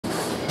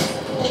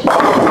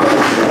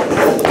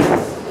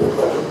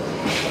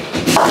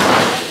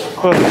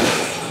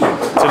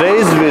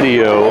Today's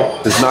video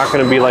is not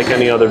going to be like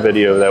any other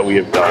video that we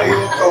have done.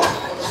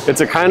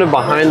 It's a kind of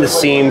behind the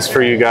scenes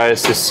for you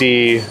guys to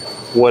see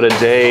what a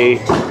day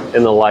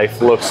in the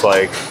life looks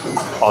like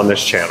on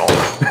this channel.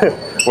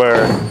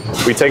 Where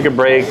we take a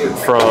break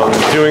from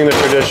doing the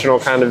traditional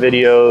kind of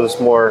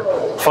videos, more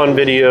fun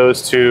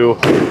videos, to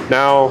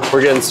now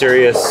we're getting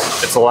serious.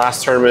 It's the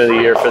last tournament of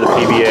the year for the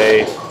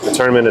PBA, the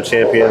Tournament of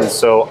Champions.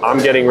 So I'm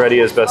getting ready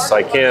as best as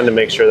I can to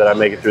make sure that I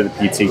make it through the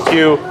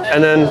PTQ.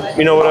 And then,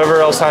 you know,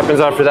 whatever else happens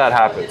after that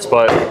happens.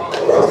 But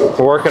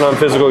we're working on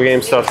physical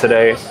game stuff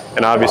today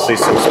and obviously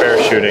some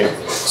spare shooting.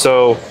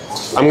 So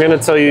I'm gonna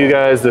tell you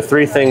guys the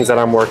 3 things that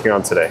I'm working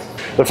on today.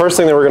 The first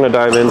thing that we're gonna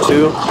dive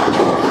into,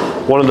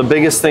 one of the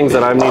biggest things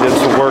that I've needed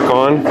to work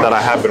on, that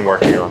I have been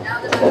working on,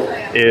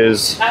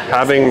 is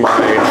having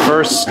my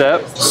first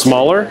step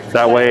smaller.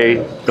 That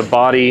way the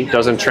body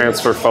doesn't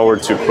transfer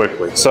forward too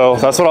quickly. So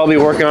that's what I'll be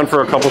working on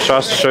for a couple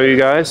shots to show you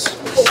guys.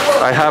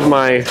 I have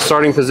my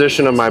starting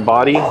position of my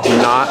body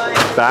not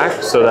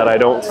back so that I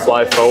don't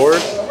fly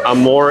forward. I'm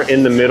more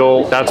in the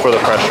middle. That's where the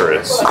pressure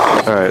is.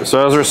 All right,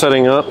 so as we're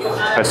setting up,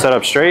 I set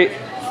up straight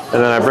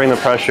and then I bring the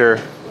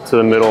pressure to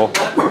the middle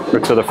or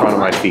to the front of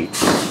my feet.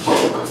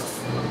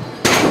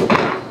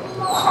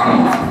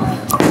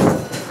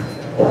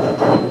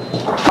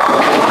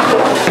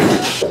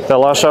 That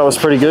last shot was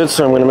pretty good,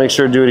 so I'm going to make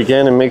sure to do it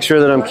again and make sure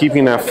that I'm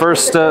keeping that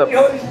first step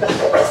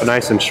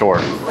nice and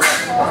short.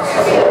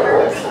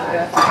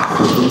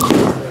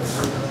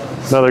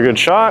 Another good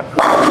shot.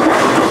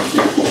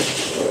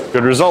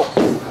 Good result.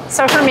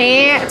 So for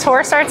me,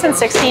 tour starts in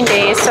 16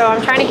 days, so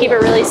I'm trying to keep it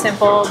really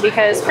simple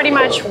because pretty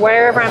much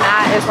wherever I'm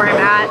at is where I'm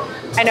at.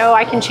 I know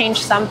I can change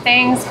some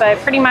things, but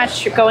pretty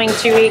much going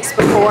 2 weeks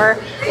before,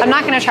 I'm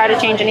not going to try to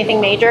change anything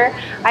major.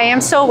 I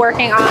am still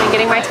working on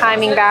getting my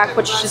timing back,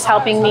 which is just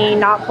helping me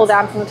not pull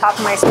down from the top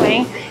of my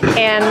swing.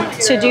 And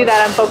to do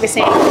that, I'm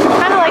focusing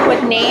kind of like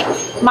with Nate.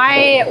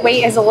 My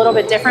weight is a little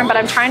bit different, but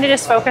I'm trying to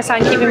just focus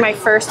on keeping my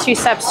first 2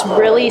 steps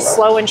really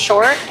slow and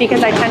short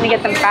because I tend to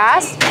get them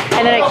fast.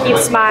 And then it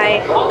keeps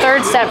my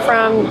 3rd step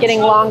from getting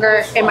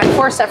longer and my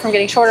 4th step from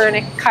getting shorter, and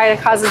it kind of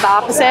causes the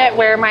opposite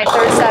where my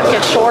 3rd step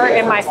gets short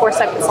and my 4th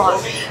step gets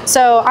long.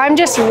 So I'm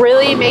just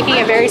really making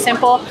it very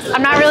simple.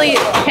 I'm not really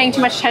paying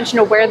too much attention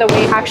to where the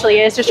weight actually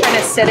is, just trying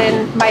to sit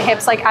in my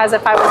hips like as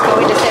if I was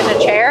going to sit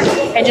in a chair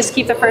and just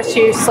keep the first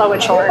 2 slow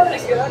and short.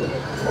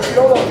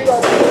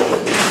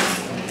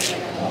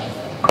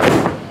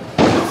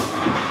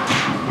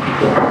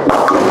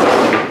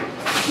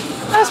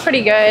 That was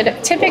pretty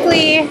good.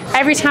 Typically,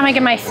 every time I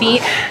get my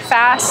feet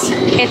fast,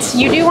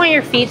 you do want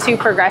your feet to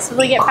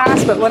progressively get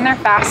fast, but when they're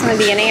fast in the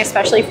beginning,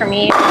 especially for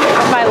me,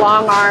 with my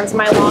long arms,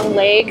 my long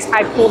legs,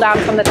 I pull down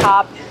from the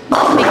top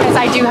because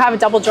I do have a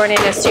double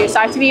jointedness too. So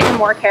I have to be even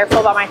more careful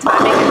about my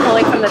timing and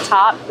pulling from the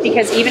top,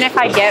 because even if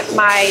I get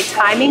my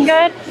timing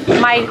good,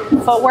 my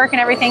footwork and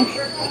everything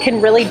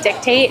can really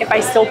dictate if I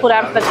still pull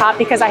down from the top,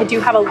 because I do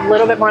have a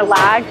little bit more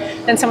lag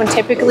than someone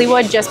typically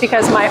would, just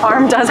because my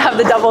arm does have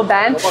the double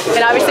bend.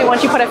 And obviously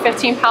once you put a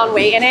 15-pound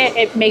weight in it,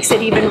 it makes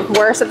it even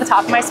worse at the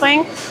top of my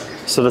swing.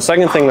 So the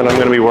second thing that I'm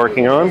going to be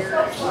working on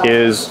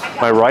is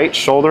my right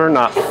shoulder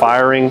not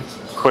firing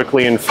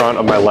quickly in front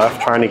of my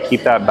left, trying to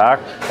keep that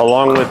back,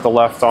 along with the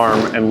left arm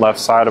and left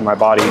side of my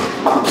body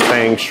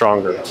staying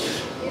stronger.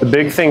 The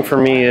big thing for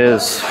me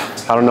is,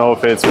 I don't know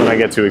if it's when I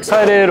get too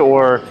excited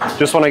or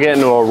just when I get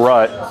into a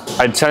rut,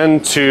 I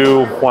tend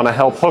to want to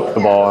help hook the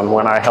ball. And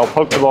when I help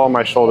hook the ball,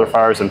 my shoulder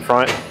fires in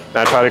front. And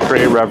I try to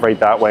create rev rate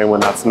that way when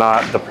that's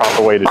not the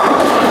proper way to do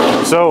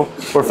it. So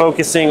we're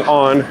focusing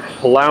on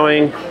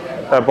allowing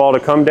that ball to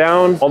come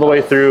down all the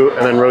way through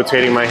and then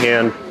rotating my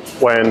hand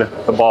when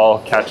the ball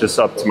catches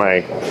up to my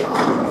ankle.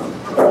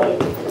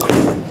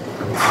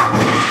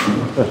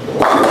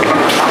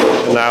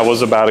 And that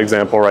was a bad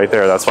example right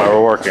there. That's why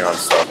we're working on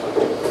stuff.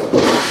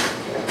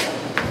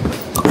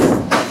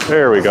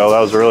 There we go.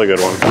 That was a really good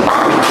one.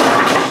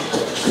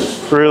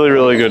 Really,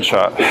 really good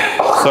shot.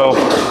 So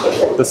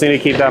just need to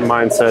keep that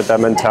mindset, that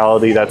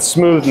mentality, that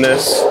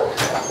smoothness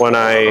when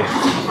I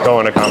go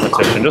into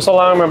competition. Just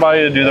allowing my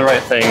body to do the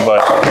right thing, but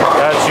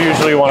that's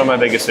usually one of my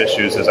biggest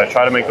issues is I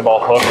try to make the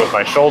ball hook with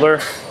my shoulder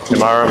and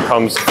my arm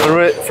comes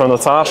through it from the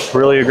top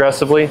really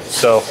aggressively.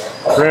 So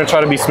we're gonna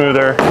try to be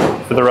smoother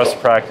for the rest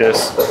of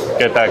practice,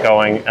 get that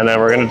going, and then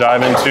we're gonna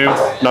dive into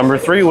number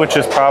 3, which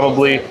is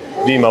probably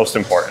the most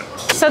important.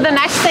 So the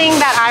next thing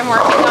that I'm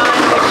working on,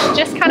 which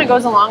just kind of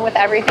goes along with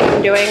everything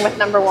I'm doing with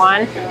number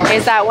 1,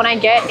 is that when I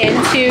get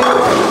into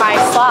my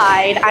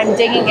slide, I'm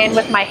digging in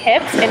with my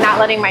hips and not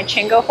letting my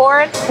chin go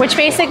forward, which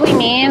basically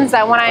means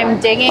that when I'm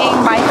digging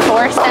my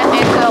 4th step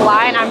into the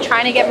line, I'm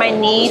trying to get my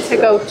knee to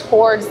go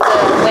towards the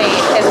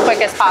lane as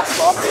quick as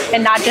possible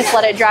and not just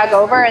let it drag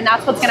over. And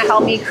that's what's going to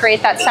help me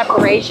create that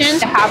separation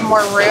to have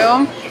more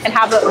room and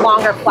have a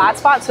longer flat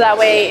spot, so that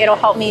way it'll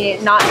help me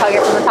not hug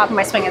it from the top of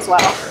my swing as well.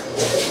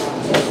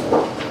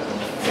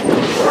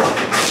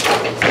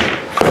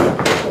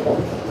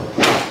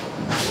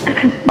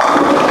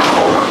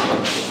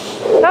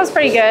 That was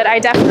pretty good. I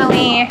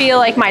definitely feel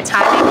like my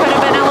timing could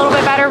have been a little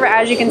bit better, but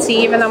as you can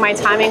see, even though my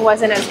timing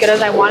wasn't as good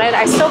as I wanted,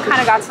 I still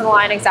kind of got to the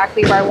line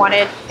exactly where I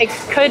wanted. It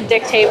could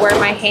dictate where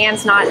my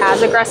hand's not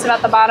as aggressive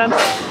at the bottom,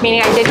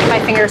 meaning I did get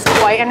my fingers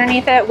quite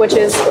underneath it, which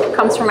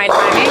comes from my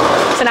timing.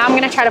 So now I'm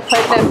gonna try to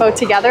put them both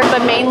together,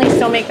 but mainly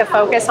still make the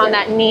focus on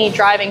that knee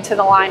driving to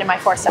the line in my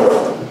 4-step.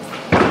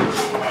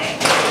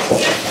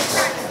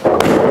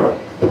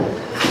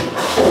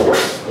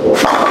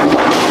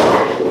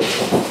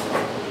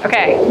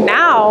 Okay,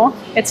 now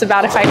it's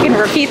about if I can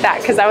repeat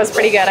that, because that was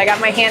pretty good. I got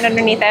my hand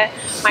underneath it.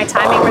 My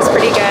timing was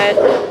pretty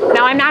good.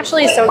 Now I'm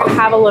naturally still gonna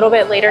have a little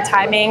bit later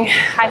timing.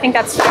 I think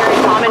that's very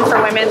common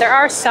for women. There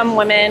are some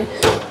women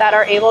that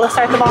are able to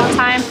start the ball on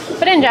time,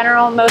 but in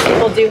general, most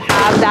people do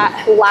have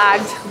that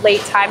lagged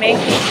late timing.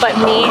 But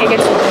me, it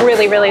gets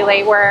really, really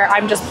late where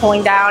I'm just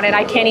pulling down and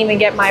I can't even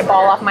get my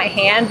ball off my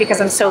hand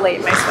because I'm so late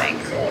in my swing.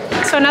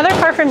 So another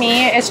part for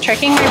me is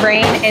tricking my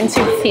brain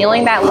into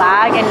feeling that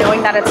lag and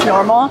knowing that it's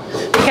normal,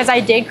 because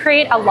I did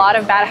create a lot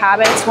of bad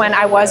habits when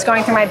I was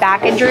going through my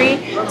back injury.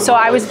 So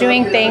I was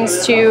doing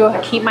things to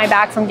keep my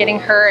back from getting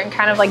hurt and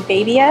kind of like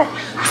baby it.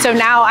 So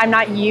now I'm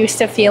not used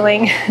to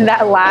feeling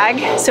that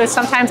lag. So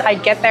sometimes I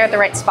get there at the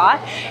right spot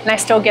and I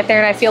still get there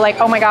and I feel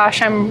like, oh my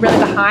gosh, I'm really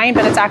behind,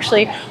 but it's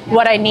actually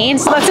what I need.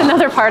 So that's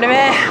another part of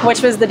it,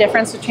 which was the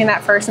difference between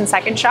that first and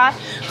second shot,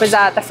 was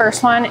that the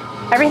first one,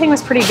 everything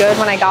was pretty good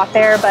when I got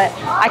there, but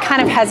I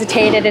kind of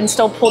hesitated and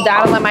still pulled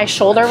down and let my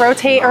shoulder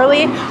rotate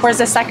early, whereas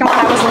the second one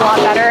I was a lot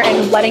better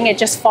and letting it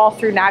just fall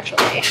through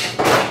naturally.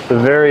 The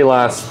very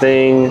last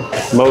thing,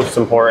 most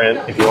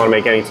important, if you want to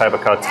make any type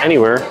of cuts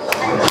anywhere,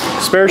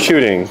 spare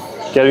shooting,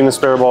 getting the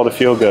spare ball to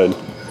feel good.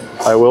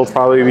 I will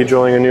probably be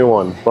drilling a new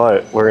one,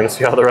 but we're gonna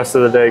see how the rest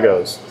of the day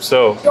goes.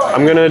 So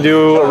I'm gonna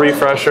do a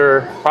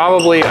refresher.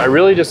 Probably, I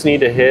really just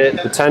need to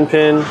hit the 10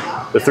 pin,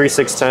 the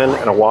 3-6-10,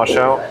 and a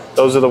washout.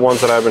 Those are the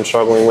ones that I've been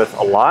struggling with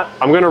a lot.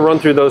 I'm gonna run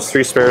through those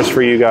 3 spares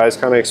for you guys,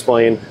 kind of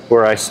explain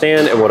where I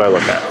stand and what I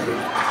look at.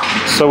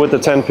 So with the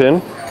 10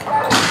 pin,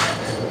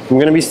 I'm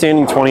gonna be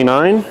standing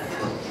 29,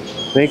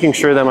 making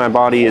sure that my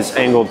body is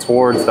angled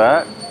towards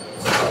that,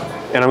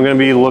 and I'm gonna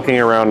be looking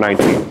around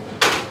 19.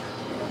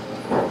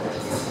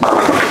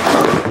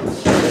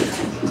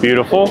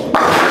 Beautiful.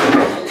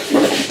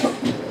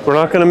 We're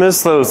not gonna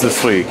miss those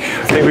this week.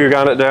 I think we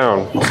got it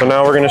down. So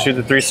now we're gonna shoot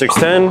the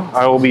 3-6-10.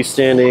 I will be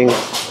standing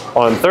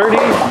on 30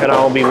 and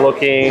I'll be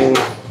looking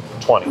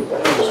 20.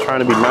 Just trying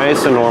to be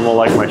nice and normal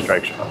like my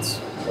strike shots.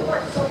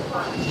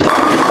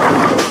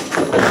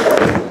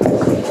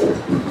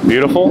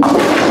 Beautiful.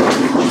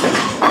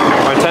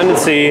 My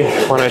tendency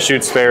when I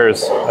shoot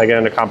spares, again,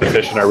 in a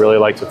competition, I really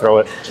like to throw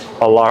it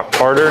a lot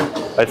harder.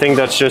 I think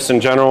that's just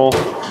in general,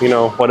 you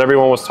know, what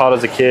everyone was taught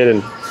as a kid,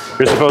 and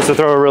you're supposed to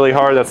throw it really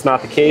hard. That's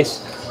not the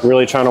case. I'm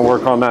really trying to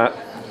work on that,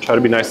 try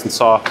to be nice and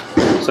soft.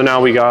 So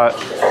now we got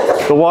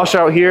the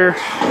washout here.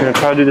 I'm gonna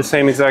try to do the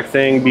same exact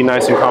thing, be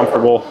nice and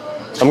comfortable.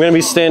 I'm gonna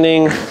be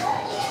standing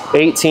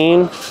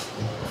 18,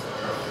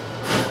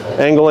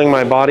 angling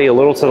my body a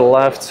little to the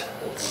left,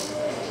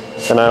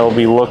 and I will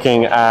be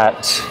looking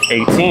at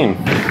 18.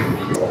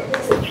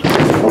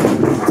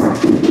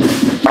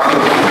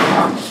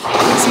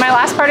 So my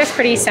last part is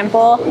pretty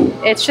simple.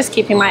 It's just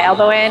keeping my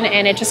elbow in,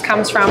 and it just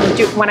comes from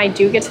when I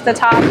do get to the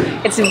top.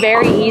 It's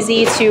very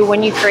easy to,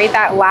 when you create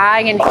that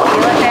lag and feel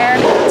it there,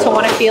 to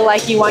want to feel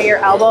like you want your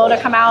elbow to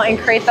come out and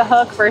create the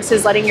hook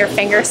versus letting your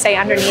fingers stay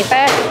underneath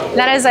it. And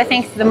that is, I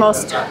think, the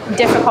most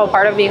difficult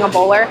part of being a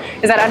bowler,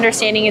 is that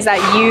understanding is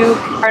that you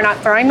are not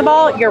throwing the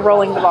ball, you're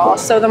rolling the ball.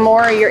 So the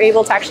more you're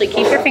able to actually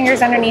keep your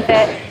fingers underneath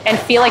it and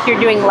feel like you're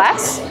doing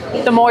less,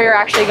 the more you're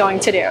actually going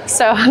to do.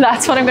 So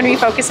that's what I'm going to be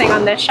focusing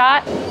on this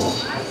shot.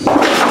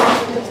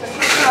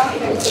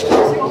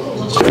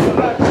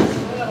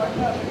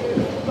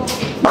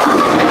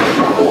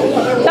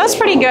 That was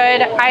pretty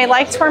good. I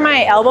liked where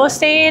my elbow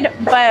stayed,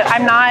 but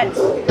I'm not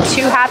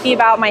too happy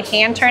about my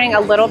hand turning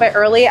a little bit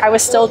early. I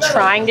was still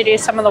trying to do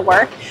some of the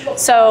work.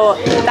 So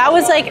that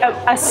was like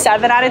a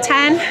 7 out of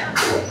 10.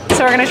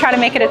 So we're gonna try to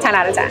make it a 10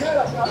 out of 10.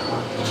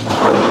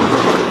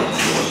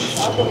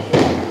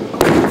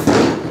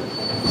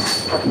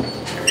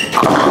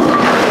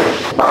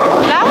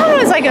 That one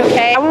was like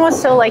okay. That one was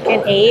still like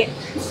an 8.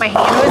 My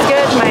hand was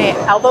good, my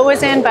elbow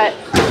was in, but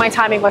my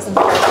timing wasn't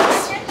the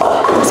greatest.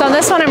 So on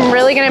this one, I'm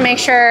really gonna make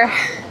sure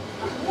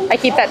I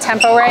keep that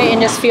tempo right and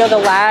just feel the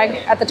lag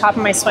at the top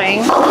of my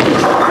swing.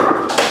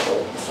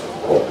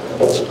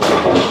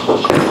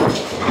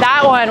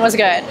 That one was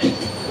good.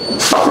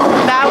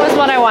 That was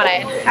what I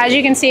wanted. As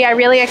you can see, I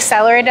really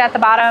accelerated at the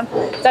bottom.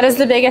 That is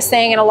the biggest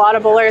thing, and a lot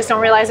of bowlers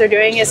don't realize they're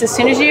doing, is as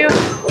soon as you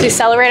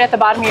decelerate at the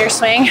bottom of your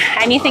swing,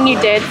 anything you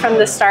did from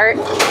the start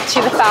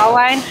to the foul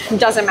line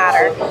doesn't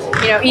matter.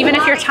 You know, even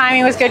if your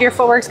timing was good, your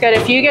footwork's good,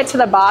 if you get to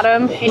the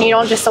bottom and you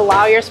don't just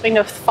allow your swing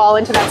to fall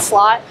into that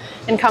slot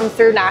and come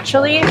through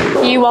naturally,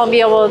 you won't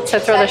be able to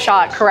throw the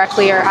shot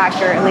correctly or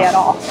accurately at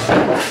all.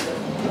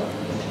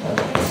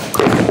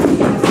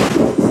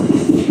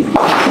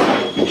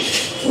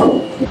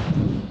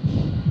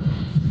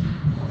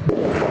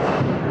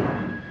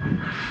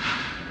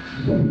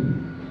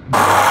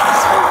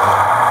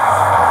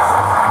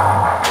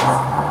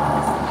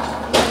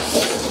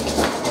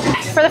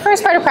 For the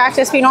first part of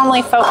practice, we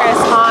normally focus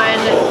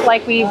on,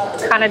 like we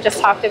kind of just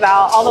talked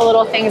about, all the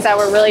little things that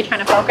we're really trying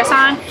to focus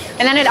on.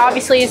 And then it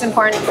obviously is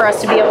important for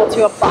us to be able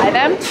to apply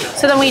them.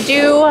 So then we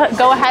do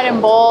go ahead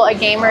and bowl a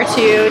game or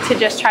two to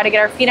just try to get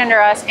our feet under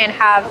us and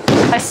have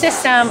a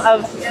system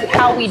of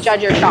how we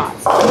judge your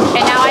shots.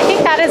 And now I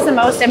think that is the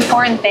most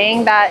important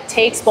thing that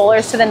takes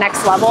bowlers to the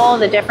next level,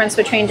 the difference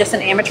between just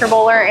an amateur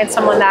bowler and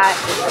someone that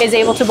is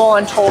able to bowl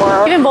on tour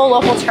or even bowl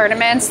local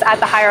tournaments at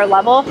the higher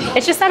level.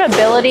 It's just that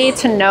ability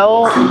to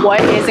know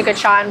what is a good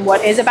shot and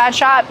what is a bad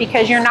shot,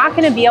 because you're not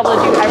going to be able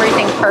to do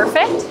everything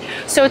perfect.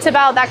 So it's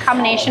about that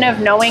combination of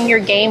knowing your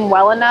game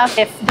well enough,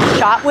 if the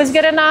shot was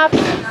good enough,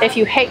 if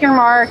you hit your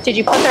mark, did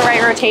you put the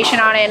right rotation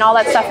on it, and all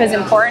that stuff is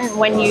important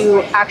when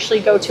you actually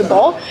go to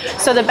bowl.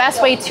 So the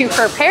best way to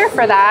prepare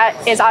for that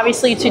is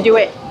obviously to do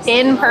it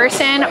in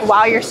person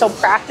while you're still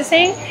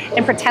practicing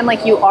and pretend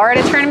like you are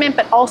at a tournament,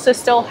 but also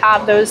still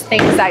have those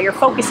things that you're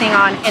focusing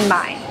on in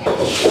mind.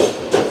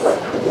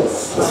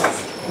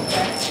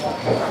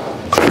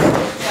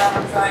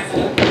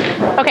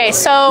 Okay,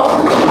 so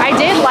I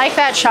did like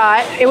that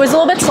shot. It was a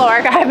little bit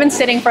slower. I've been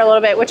sitting for a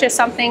little bit, which is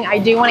something I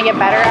do want to get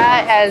better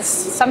at, as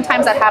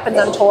sometimes that happens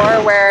on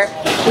tour where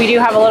we do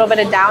have a little bit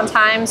of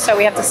downtime, so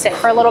we have to sit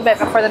for a little bit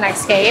before the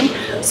next game.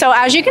 So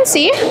as you can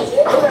see,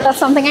 that's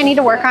something I need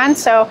to work on.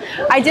 So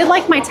I did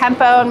like my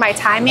tempo and my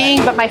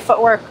timing, but my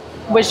footwork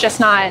was just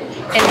not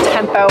in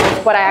tempo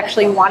with what I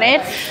actually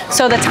wanted.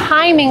 So the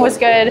timing was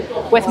good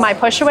with my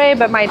push away,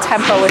 but my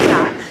tempo was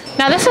not.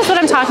 Now this is what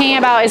I'm talking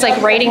about, is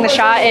like rating the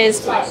shot.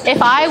 Is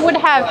if I would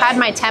have had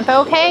my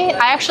tempo okay,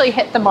 I actually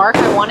hit the mark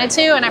I wanted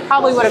to, and I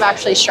probably would have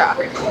actually struck.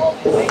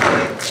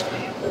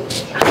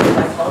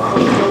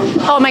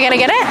 Oh, am I gonna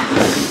get it?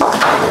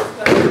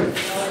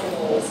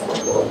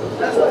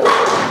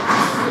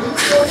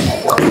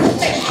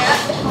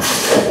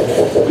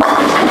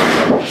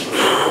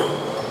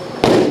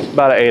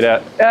 About an 8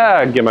 out. Yeah,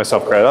 I'd give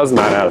myself credit. That was a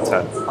 9 out of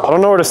 10. I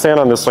don't know where to stand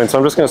on this lane, so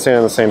I'm just going to stand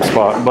in the same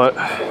spot, but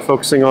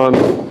focusing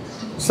on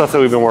stuff that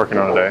we've been working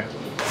on today.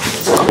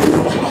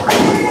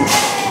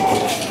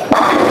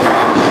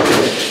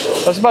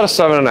 That's about a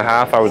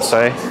 7.5, I would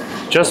say.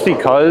 Just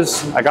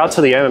because I got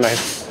to the end and I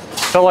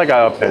felt like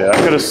I uphit it. I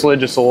could have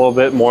slid just a little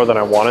bit more than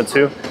I wanted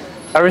to.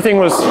 Everything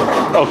was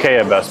okay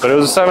at best, but it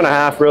was a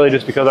 7.5 really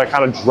just because I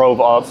kind of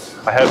drove up.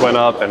 My head went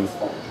up and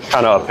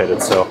kind of uphit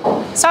it, so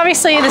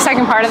obviously the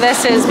second part of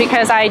this is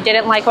because I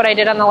didn't like what I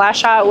did on the last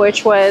shot,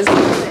 which was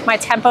my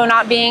tempo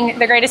not being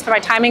the greatest, but my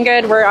timing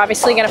good. We're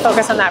obviously going to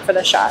focus on that for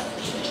this shot.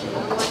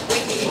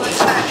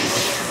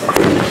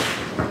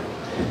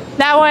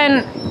 That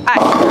one,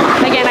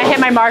 again, I hit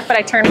my mark, but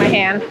I turned my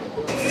hand.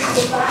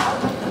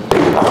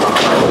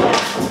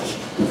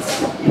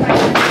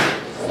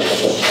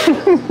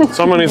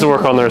 Someone needs to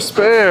work on their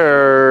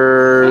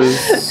spares.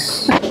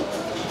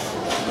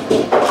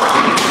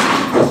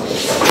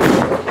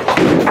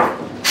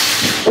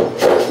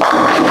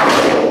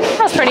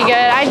 Pretty good.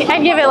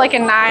 I'd give it like a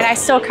 9. I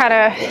still kind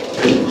of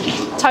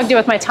tugged it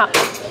with my tongue.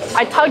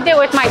 I tugged it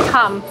with my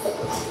thumb.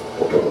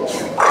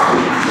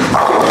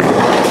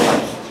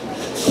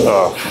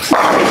 Oh.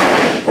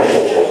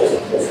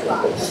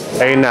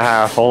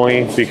 8.5,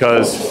 only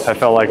because I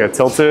felt like I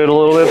tilted it a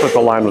little bit, but the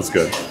line was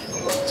good.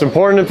 It's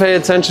important to pay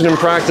attention in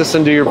practice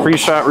and do your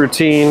pre-shot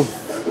routine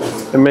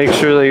and make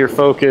sure that you're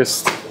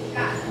focused.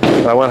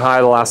 I went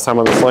high the last time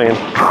on this lane.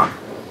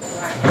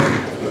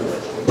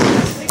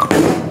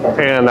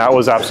 And that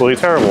was absolutely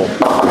terrible.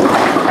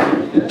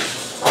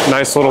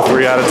 Nice little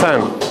 3 out of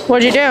 10.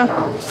 What'd you do?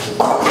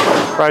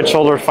 Right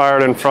shoulder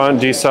fired in front,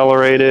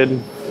 decelerated.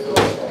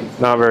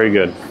 Not very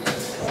good.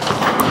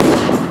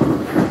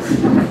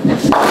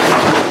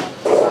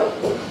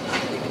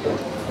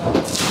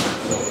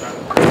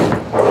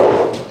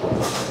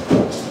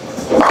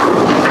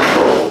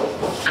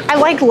 I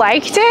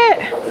liked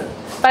it,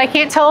 but I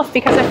can't tell if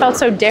because it felt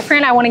so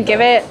different, I want to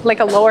give it like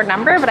a lower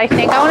number, but I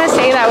think I want to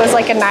say that was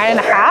like a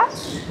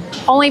 9.5.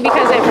 Only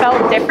because it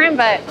felt different,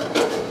 but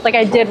like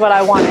I did what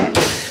I wanted.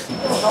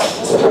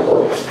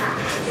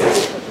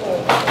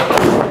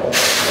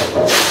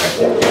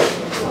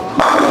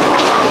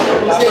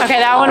 Okay,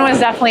 that one was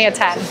definitely a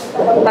 10.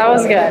 That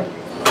was good.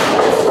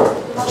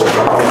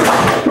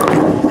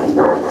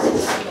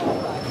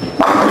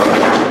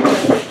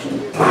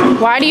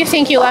 Why do you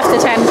think you left the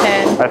 10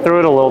 pin? I threw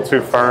it a little too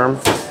firm,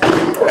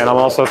 and I'm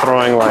also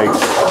throwing like,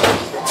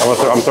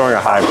 I'm throwing a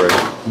hybrid,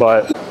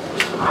 but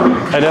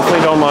I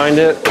definitely don't mind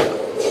it.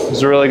 It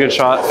was a really good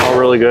shot, felt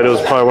really good. It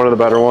was probably one of the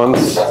better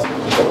ones.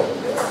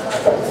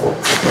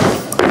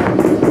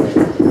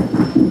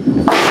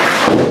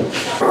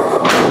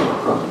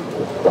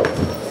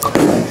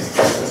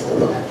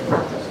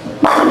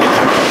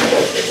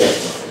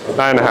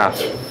 Nine and a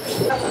half.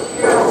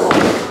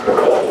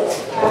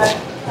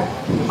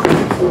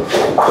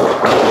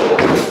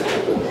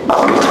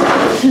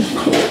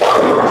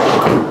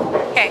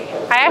 Okay,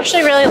 I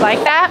actually really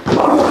like that.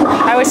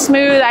 I was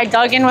smooth, I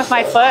dug in with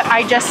my foot.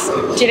 I just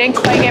didn't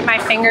quite get my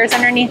fingers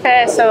underneath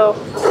it, so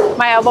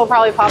My elbow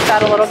probably popped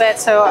out a little bit,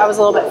 so I was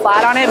a little bit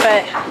flat on it,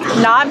 but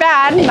not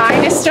bad.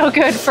 9 is still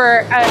good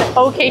for an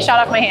okay shot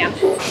off my hand.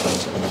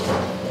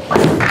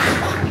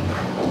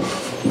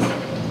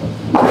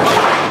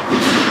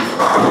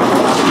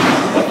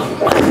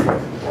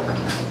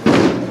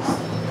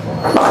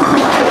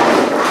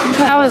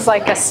 That was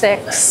like a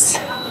 6.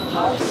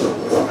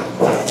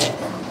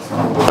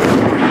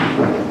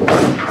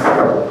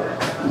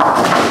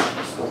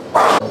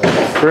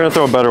 We're gonna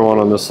throw a better one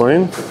on this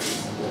lane.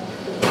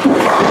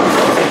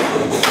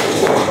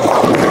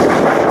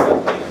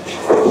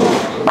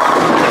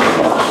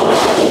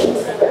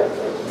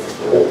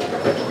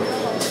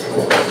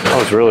 That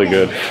was really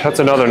good. That's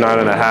another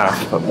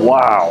 9.5, but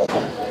wow.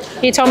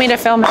 He told me to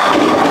film it.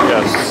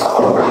 Yes.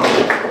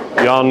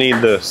 Y'all need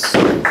this.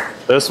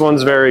 This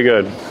one's very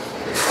good.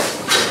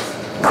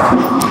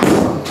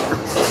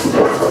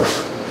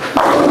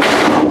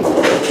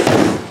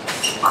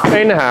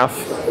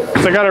 8.5.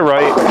 So I got it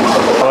right,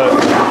 but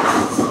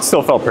it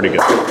still felt pretty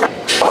good.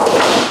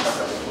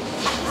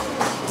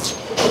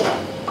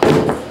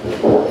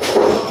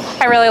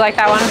 I really like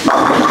that one.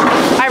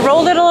 I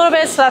rolled it a little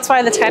bit, so that's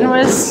why the 10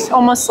 was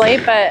almost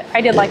late, but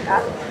I did like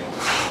that.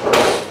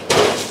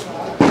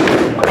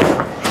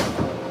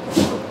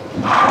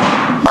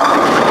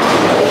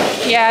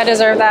 Yeah, I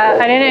deserve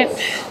that. I didn't,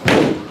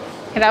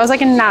 okay, that was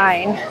like a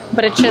 9,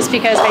 but it's just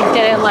because I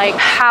didn't like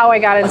how I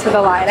got into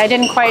the line. I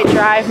didn't quite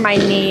drive my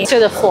knee to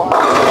the floor.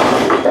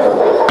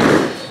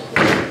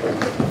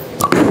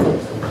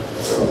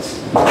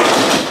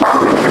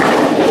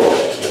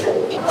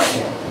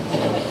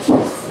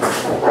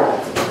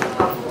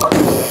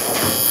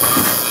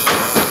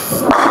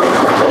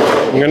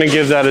 I'm gonna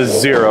give that a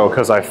 0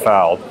 because I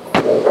fouled.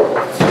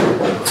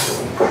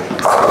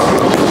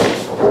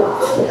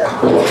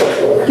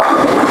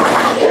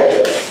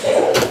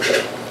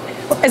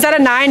 Is that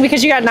a 9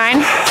 because you got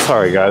 9?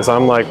 Sorry guys,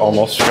 I'm like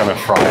almost gonna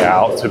fry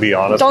out, to be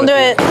honest. Don't do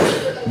it.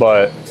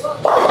 But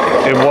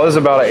it was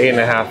about an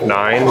 8.5,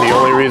 9. The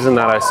only reason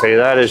that I say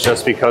that is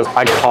just because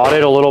I caught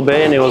it a little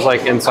bit and it was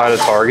like inside a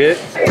target.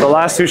 The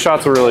last 2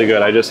 shots were really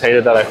good. I just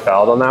hated that I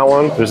fouled on that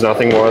one. There's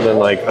nothing more than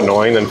like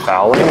annoying than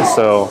fouling,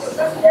 so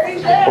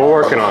we're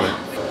working on it.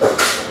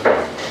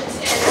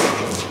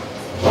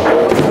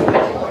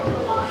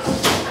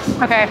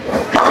 Okay.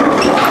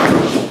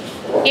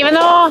 Even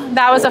though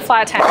that was a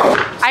flat 10,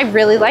 I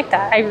really liked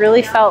that. I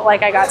really felt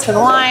like I got to the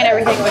line,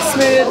 everything was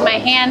smooth, my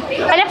hand.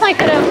 I definitely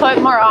could have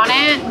put more on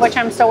it, which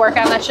I'm still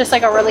working on. That's just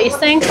like a release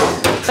thing.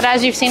 But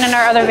as you've seen in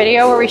our other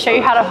video where we show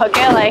you how to hook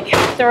it, like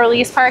the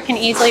release part can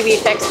easily be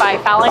fixed by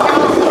fouling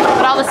girl.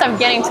 But all the stuff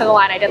getting to the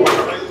line, I did like.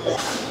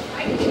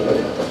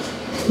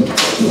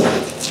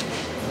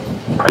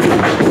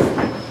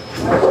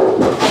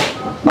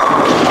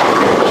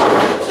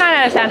 9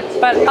 out of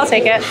 10, but I'll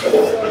take it.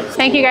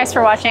 Thank you guys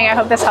for watching. I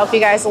hope this helped you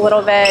guys a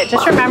little bit.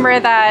 Just remember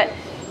that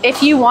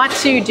if you want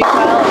to do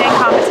well in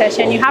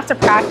competition, you have to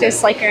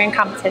practice like you're in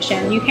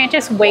competition. You can't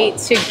just wait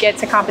to get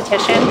to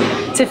competition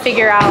to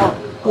figure out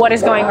what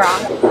is going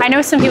wrong. I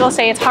know some people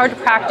say it's hard to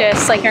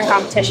practice like you're in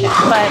competition,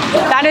 but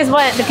that is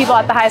what the people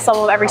at the highest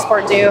level of every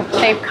sport do.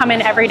 They come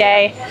in every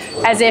day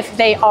as if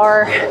they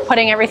are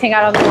putting everything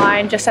out on the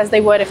line, just as they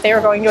would if they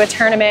were going to a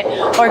tournament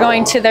or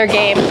going to their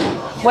game,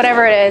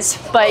 whatever it is.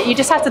 But you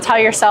just have to tell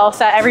yourself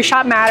that every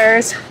shot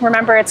matters.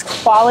 Remember, it's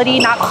quality,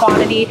 not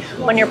quantity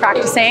when you're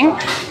practicing.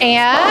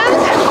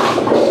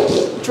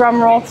 And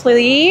drum roll,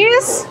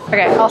 please.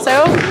 Okay,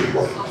 also,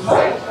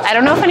 I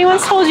don't know if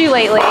anyone's told you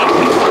lately,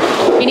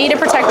 you need to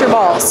protect your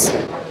balls.